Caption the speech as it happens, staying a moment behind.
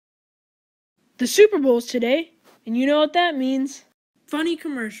The Super Bowl's today, and you know what that means. Funny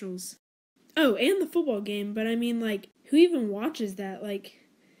commercials. Oh, and the football game, but I mean, like, who even watches that? Like,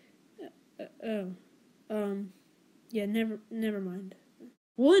 yeah, never mind.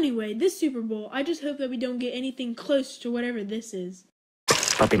 Well, anyway, this Super Bowl, I just hope that we don't get anything close to whatever this is.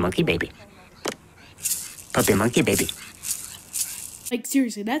 Puppy monkey baby. Puppy monkey baby. Like,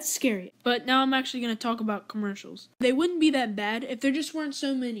 seriously, that's scary. But now I'm actually going to talk about commercials. They wouldn't be that bad if there just weren't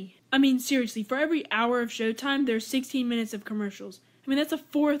so many. I mean, seriously, for every hour of showtime, there's 16 minutes of commercials. I mean, that's a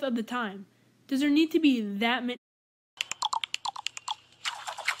fourth of the time. Does there need to be that many?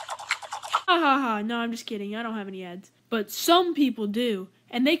 Ha ha ha, no, I'm just kidding. I don't have any ads. But some people do,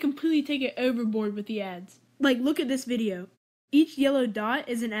 and they completely take it overboard with the ads. Like, look at this video. Each yellow dot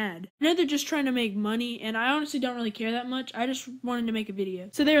is an ad. I know they're just trying to make money, and I honestly don't really care that much. I just wanted to make a video.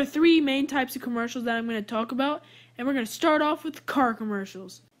 So there are three main types of commercials that I'm going to talk about, and we're going to start off with car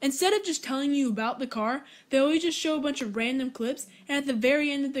commercials. Instead of just telling you about the car, they always just show a bunch of random clips, and at the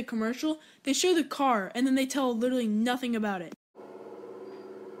very end of the commercial, they show the car, and then they tell literally nothing about it.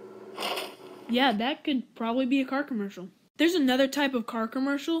 Yeah, that could probably be a car commercial. There's another type of car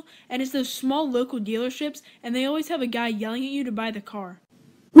commercial, and it's those small local dealerships, and they always have a guy yelling at you to buy the car.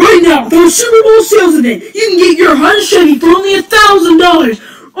 Right now, for a Super Bowl sales event, you can get your Honda Chevy for only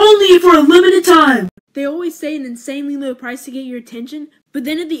 $1,000, only for a limited time. They always say an insanely low price to get your attention, but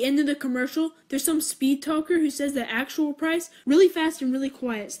then at the end of the commercial, there's some speed talker who says the actual price really fast and really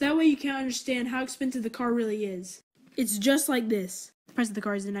quiet, so that way you can't understand how expensive the car really is. It's just like this. The price of the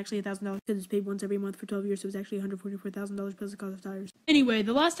car isn't actually $1,000 because it's paid once every month for 12 years, so it's actually $144,000 plus the cost of tires. Anyway,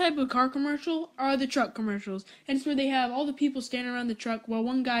 the last type of car commercial are the truck commercials, and it's where they have all the people standing around the truck while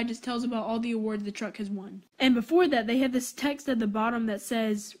one guy just tells about all the awards the truck has won. And before that, they have this text at the bottom that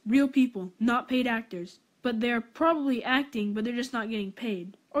says, real people, not paid actors. But they're probably acting, but they're just not getting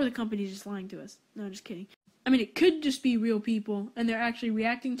paid. Or the company's just lying to us. No, I'm just kidding. I mean, it could just be real people, and they're actually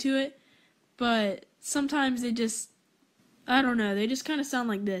reacting to it, but sometimes they just, I don't know, they just kind of sound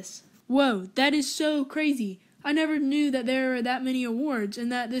like this. Whoa, that is so crazy. I never knew that there were that many awards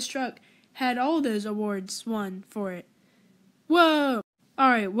and that this truck had all those awards won for it. Whoa!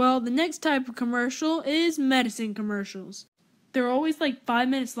 Alright, well, the next type of commercial is medicine commercials. They're always like 5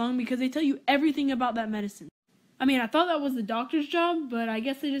 minutes long because they tell you everything about that medicine. I mean, I thought that was the doctor's job, but I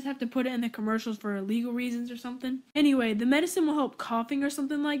guess they just have to put it in the commercials for legal reasons or something. Anyway, the medicine will help coughing or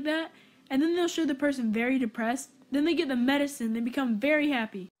something like that, and then they'll show the person very depressed. Then they get the medicine, they become very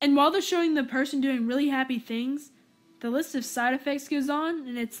happy. And while they're showing the person doing really happy things, the list of side effects goes on,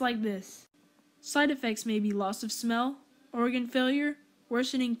 and it's like this. Side effects may be loss of smell, organ failure,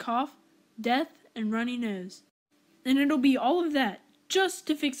 worsening cough, death, and runny nose. And it'll be all of that, just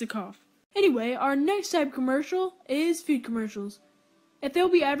to fix a cough. Anyway, our next type of commercial is food commercials. If they'll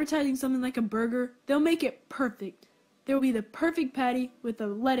be advertising something like a burger, they'll make it perfect. There will be the perfect patty with the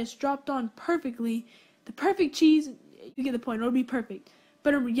lettuce dropped on perfectly, the perfect cheese, you get the point, it'll be perfect.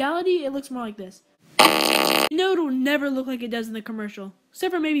 But in reality, it looks more like this. You know it'll never look like it does in the commercial,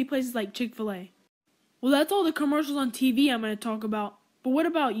 except for maybe places like Chick-fil-A. Well, that's all the commercials on TV I'm going to talk about, but what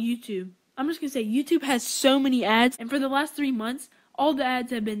about YouTube? I'm just going to say YouTube has so many ads, and for the last 3 months, all the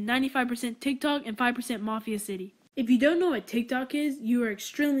ads have been 95% TikTok and 5% Mafia City. If you don't know what TikTok is, you are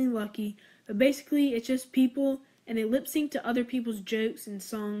extremely lucky, but basically it's just people, and they lip sync to other people's jokes and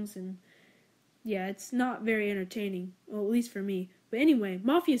songs, and yeah, it's not very entertaining, well, at least for me. But anyway,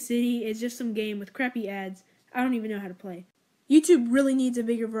 Mafia City is just some game with crappy ads I don't even know how to play. YouTube really needs a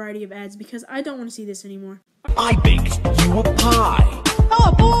bigger variety of ads because I don't want to see this anymore. I baked you a pie.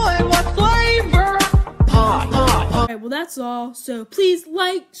 Oh boy, what flavor? Alright, well that's all. So please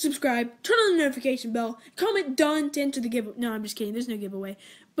like, subscribe, turn on the notification bell, comment done to enter the giveaway. No, I'm just kidding. There's no giveaway.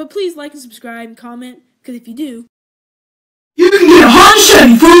 But please like and subscribe and comment, because if you do, You can get a Honda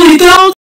Chevy for only $1,000.